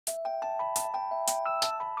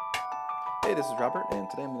Hey, this is Robert, and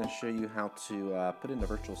today I'm going to show you how to put in a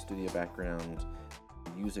virtual studio background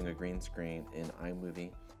using a green screen in iMovie.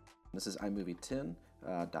 This is iMovie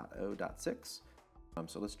 10.0.6,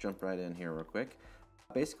 so let's jump right in here real quick.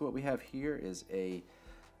 Basically what we have here is a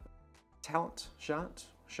talent shot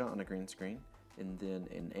on a green screen, and then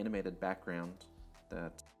an animated background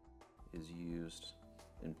that is used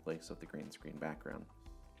in place of the green screen background.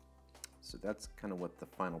 So that's kind of what the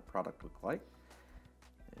final product looked like.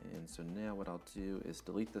 And so now what I'll do is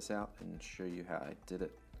delete this out and show you how I did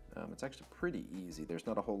it. It's actually pretty easy. There's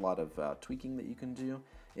not a whole lot of tweaking that you can do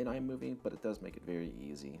in iMovie, but it does make it very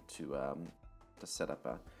easy to set up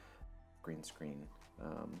a green screen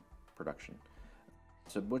production.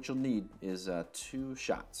 So what you'll need is two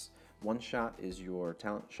shots. One shot is your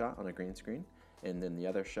talent shot on a green screen, and then the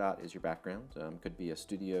other shot is your background. Could be a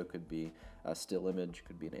studio, could be a still image,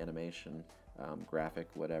 could be an animation, graphic,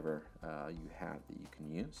 whatever you have that you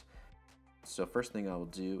can use. So first thing I will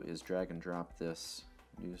do is drag and drop this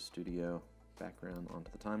new studio background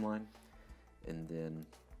onto the timeline, and then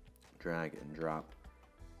drag and drop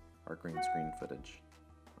our green screen footage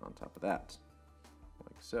on top of that,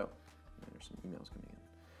 like so. And there's some emails coming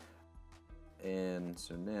in. And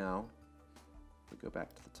so now, if we go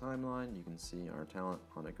back to the timeline, you can see our talent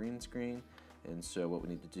on a green screen. And so what we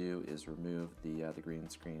need to do is remove the green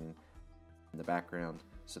screen in the background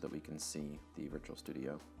so that we can see the virtual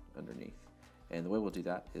studio underneath. And the way we'll do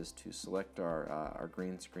that is to select our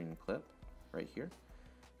green screen clip right here,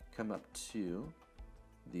 come up to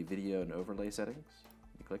the video and overlay settings,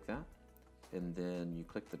 you click that, and then you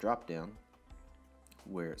click the drop down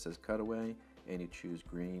where it says cutaway, and you choose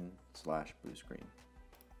green/blue screen.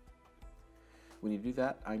 When you do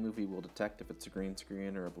that, iMovie will detect if it's a green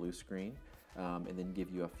screen or a blue screen, and then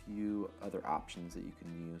give you a few other options that you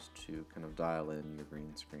can use to kind of dial in your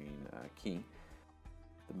green screen key.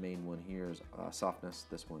 The main one here is softness.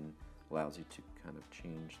 This one allows you to kind of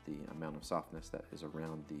change the amount of softness that is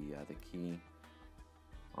around the key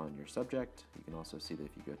on your subject. You can also see that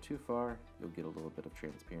if you go too far, you'll get a little bit of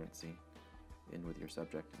transparency in with your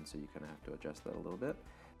subject, and so you kind of have to adjust that a little bit.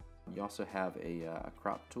 You also have a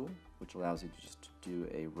crop tool, which allows you to just do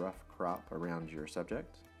a rough crop around your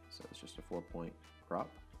subject. So it's just a 4-point crop.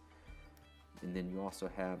 And then you also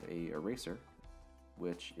have a eraser,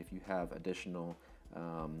 which if you have additional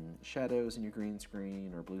shadows in your green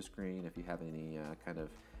screen or blue screen, if you have any kind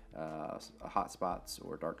of hot spots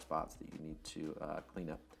or dark spots that you need to clean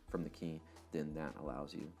up from the key, then that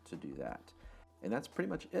allows you to do that. And that's pretty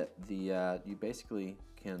much it. You basically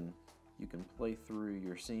can play through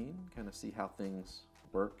your scene, kind of see how things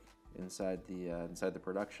work inside the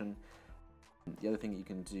production. The other thing you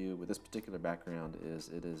can do with this particular background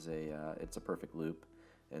is it's a perfect loop,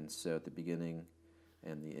 and so the beginning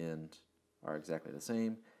and the end are exactly the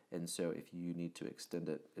same. And so if you need to extend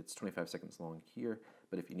it, it's 25 seconds long here,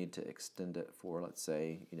 but if you need to extend it for, let's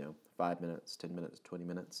say, 5 minutes, 10 minutes, 20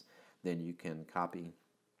 minutes, then you can copy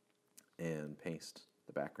and paste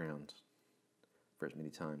the background for as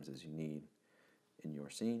many times as you need in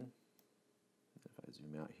your scene. If I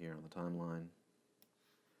zoom out here on the timeline,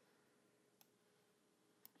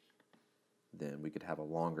 then we could have a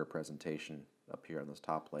longer presentation up here on this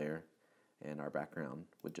top layer, and our background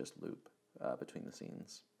would just loop between the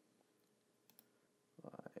scenes,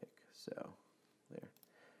 like so, there.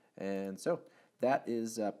 And so that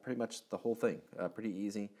is pretty much the whole thing. Pretty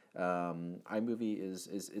easy. iMovie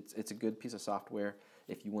it's a good piece of software.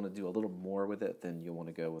 If you want to do a little more with it, then you'll want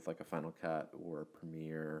to go with like a Final Cut or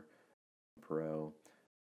Premiere Pro,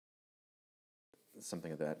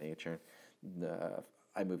 something of that nature.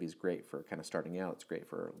 iMovie is great for kind of starting out. It's great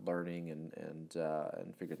for learning and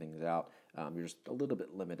figure things out. You're just a little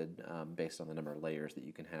bit limited based on the number of layers that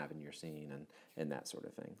you can have in your scene and that sort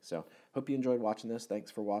of thing. So hope you enjoyed watching this.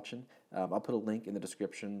 Thanks for watching. I'll put a link in the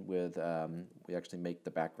description with we actually make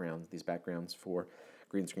these backgrounds for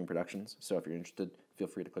green screen productions. So if you're interested, feel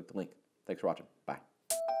free to click the link. Thanks for watching. Bye.